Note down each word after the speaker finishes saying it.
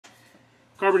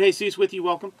Cardboard Jesus with you.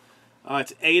 Welcome.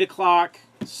 It's 8 o'clock.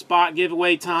 Spot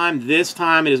giveaway time. This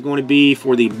time it is going to be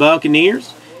for the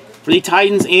Buccaneers, for the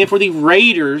Titans, and for the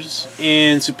Raiders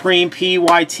in Supreme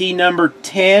PYT number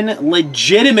 10.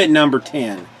 Legitimate number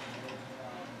 10.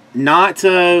 Not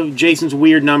Jason's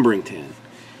weird numbering 10.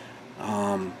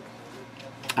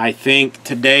 I think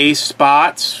today's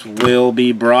spots will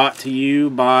be brought to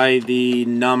you by the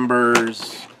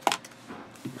numbers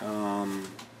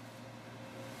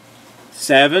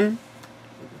 7,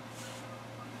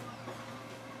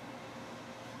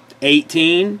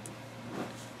 18,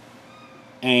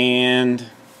 and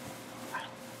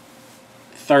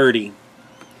 30. How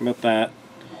about that?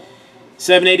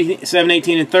 7,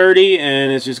 18, and 30,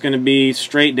 and it's just going to be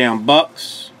straight down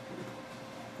Bucks,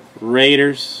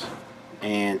 Raiders,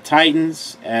 and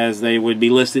Titans, as they would be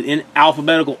listed in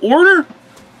alphabetical order.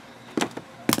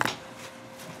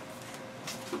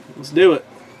 Let's do it.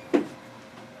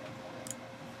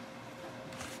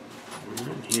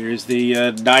 Here's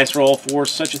the dice roll for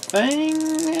such a thing,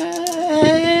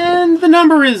 and the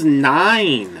number is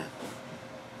 9.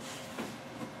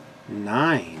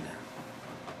 9.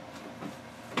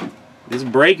 This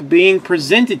break being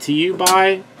presented to you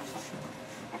by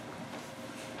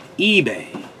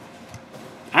eBay.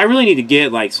 I really need to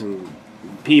get like some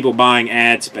people buying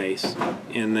ad space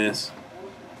in this.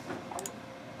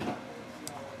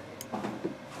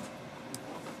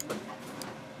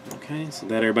 Okay, so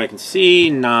that everybody can see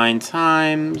 9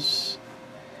 times.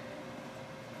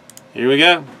 Here we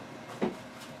go.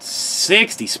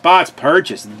 60 spots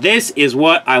purchased. This is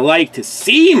what I like to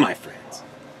see, my friends.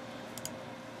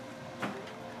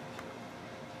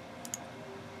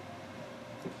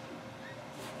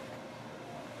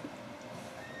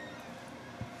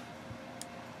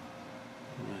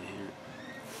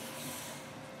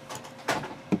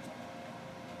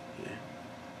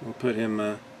 We'll put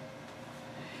him,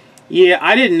 yeah,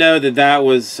 I didn't know that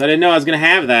was, I didn't know I was going to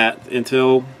have that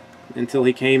until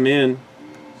he came in.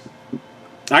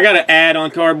 I got to add on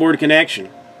Cardboard Connection.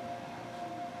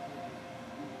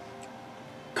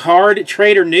 Card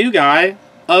Trader New Guy.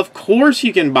 Of course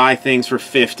you can buy things for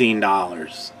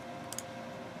 $15.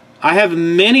 I have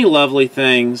many lovely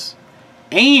things,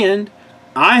 and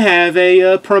I have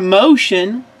a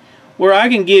promotion where I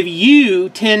can give you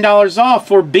 $10 off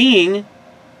for being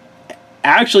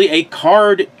actually a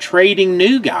card trading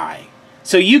new guy.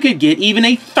 So you could get even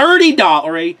a $30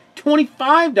 or a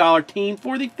 $25 team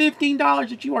for the $15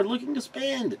 that you are looking to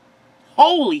spend.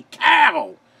 Holy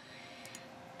cow!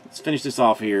 Let's finish this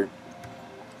off here.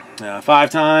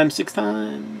 5 times, 6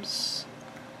 times.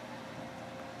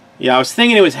 Yeah, I was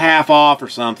thinking it was half off or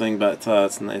something, but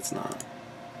it's not.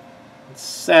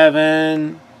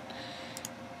 7,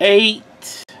 8.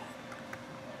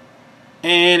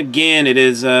 And again, it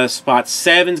is spot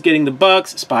 7's getting the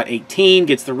Bucks, spot 18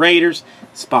 gets the Raiders,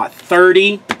 spot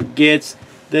 30 gets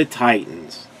the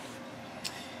Titans.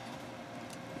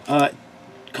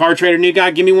 Card Trader New Guy,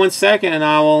 give me 1 second, and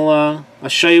I'll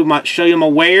show you my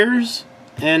wares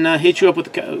and hit you up with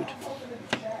the code.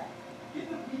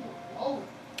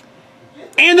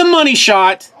 And the money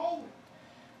shot.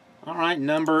 All right,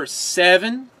 number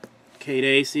 7, Kate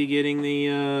AC getting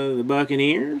the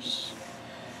Buccaneers.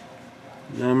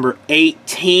 Number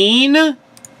 18.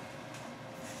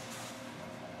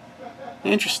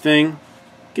 Interesting.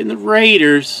 Getting the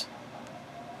Raiders.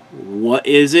 What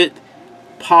is it?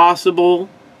 Possible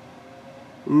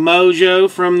mojo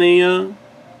from the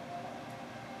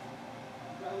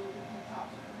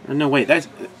or no, wait,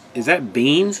 is that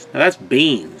Beans? No, that's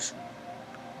Beans.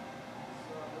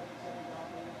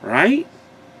 Right?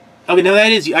 Okay, no,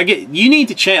 that is, you need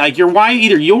to change, like your wife,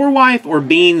 either your wife or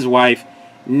Beans' wife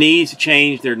needs to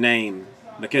change their name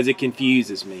because it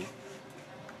confuses me.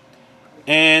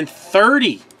 And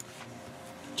 30.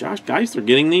 Josh Geisler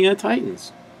getting the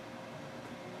Titans.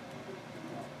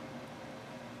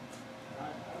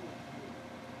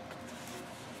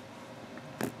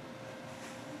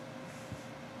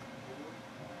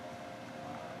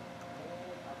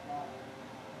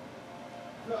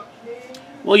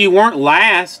 Well, you weren't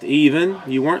last even.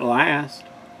 You weren't last.